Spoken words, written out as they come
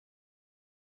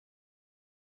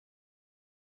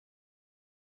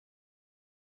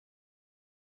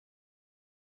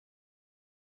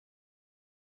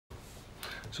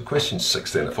So question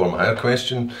 6 then, a form higher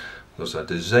question. There's a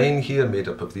design here made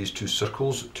up of these two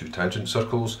circles, two tangent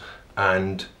circles,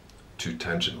 and two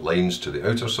tangent lines to the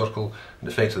outer circle, and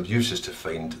effectively uses to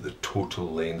find the total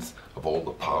length of all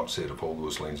the parts there of all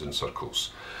those lines and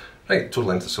circles. Right, total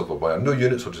length of silver wire, no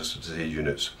units, or just to say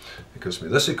units. It gives me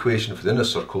this equation for the inner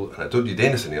circle, and I don't need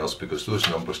anything else because those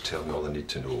numbers tell me all I need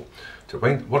to know. To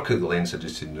work out the lengths, I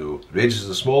just need to know radius of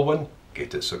the small one,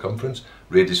 get its circumference,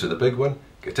 radius of the big one,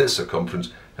 get its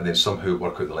circumference, and then somehow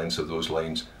work out the lengths of those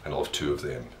lines, and I'll have two of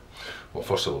them. Well,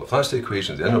 first of all, if that's the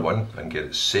equation of the inner one, I can get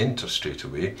its centre straight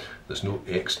away. There's no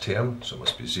x term, so it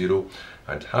must be 0,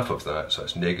 and half of that, so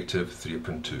that's negative 3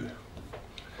 upon 2.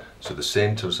 So the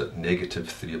centre's at negative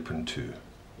 3 upon 2,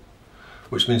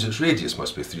 which means its radius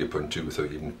must be 3 upon 2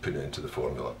 without even putting it into the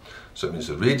formula. So it means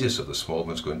the radius of the small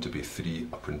one is going to be 3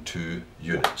 upon 2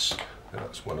 units. And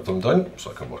that's one of them done, so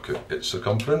I can work out its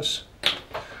circumference.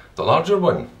 The larger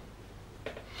one,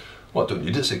 well, I don't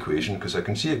need its equation because I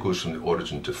can see it goes from the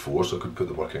origin to 4, so I could put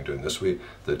the working down this way.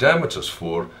 The diameter's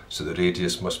 4, so the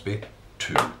radius must be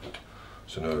 2.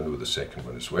 So now I know the second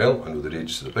one as well. I know the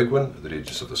radius of the big one, the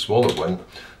radius of the smaller one.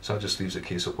 So that just leaves a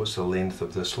case of what's the length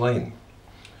of this line?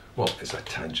 Well, it's a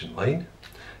tangent line.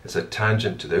 It's a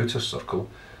tangent to the outer circle.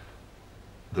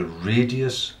 The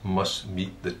radius must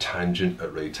meet the tangent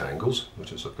at right angles,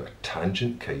 which is I've got a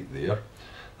tangent kite there.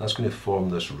 That's going to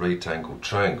form this right angle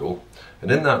triangle. And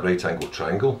in that right angle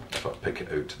triangle, if I pick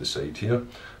it out to the side here,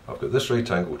 I've got this right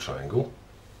angle triangle.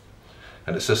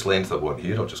 And it's this length I want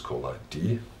here, I'll just call that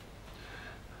D.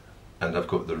 And I've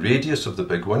got the radius of the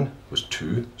big one was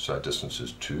 2, so that distance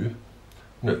is 2.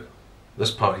 Now, this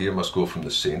part here must go from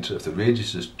the centre. If the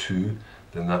radius is 2,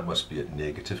 then that must be at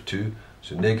negative 2.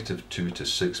 So negative 2 to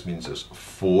 6 means there's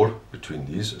 4 between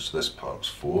these, so this part's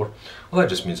 4. Well, that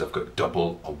just means I've got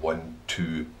double a 1,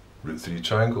 2, root 3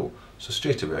 triangle. So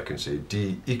straight away I can say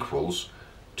D equals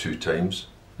 2 times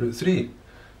root 3,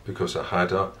 because I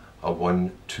had a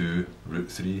 1, 2,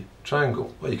 root 3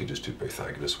 triangle. Well, you could just do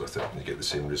Pythagoras with it and you get the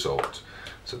same result.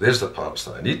 So there's the parts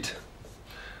that I need.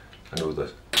 I know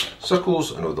the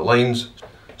circles, I know the lines.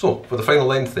 So for the final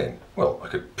length then, well, I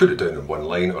could put it down in one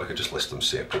line or I could just list them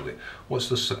separately. What's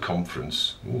the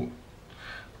circumference?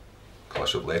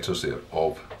 Clash of letters there,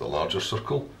 of the larger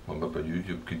circle. Remember,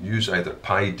 you can use either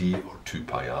pi d or 2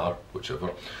 pi r, whichever.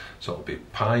 So it'll be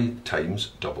pi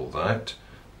times double that,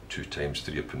 2 times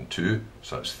 3 upon 2,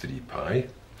 so that's 3 pi.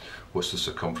 What's the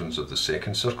circumference of the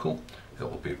second circle? It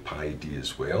will be pi d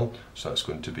as well, so that's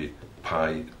going to be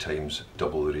pi times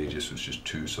double the radius, which is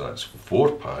 2, so that's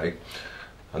 4 pi.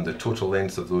 And the total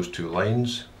length of those two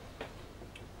lines,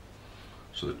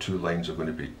 so the two lines are going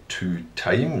to be 2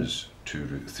 times 2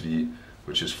 root 3,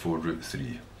 which is 4 root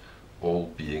 3, all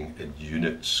being in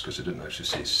units, because it didn't actually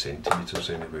say centimetres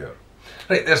anywhere.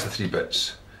 Right, there's the 3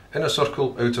 bits. Inner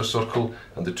circle, outer circle,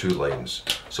 and the 2 lines.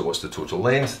 So what's the total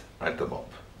length? Add them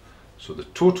up. So the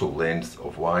total length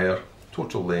of wire,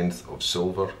 total length of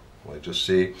silver, well, I just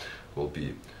say, will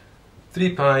be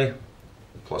 3 pi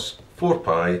plus 4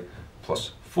 pi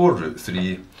plus 4 root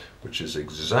 3, which is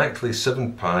exactly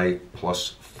 7 pi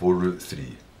plus 4 root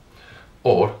 3.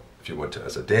 Or, if you want it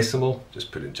as a decimal,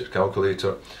 just put it into your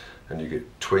calculator, and you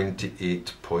get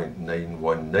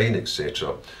 28.919,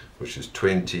 etc., which is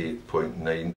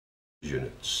 28.9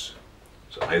 units.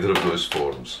 So either of those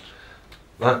forms,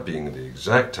 that being the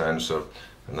exact answer,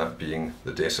 and that being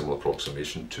the decimal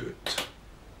approximation to it.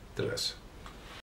 There is.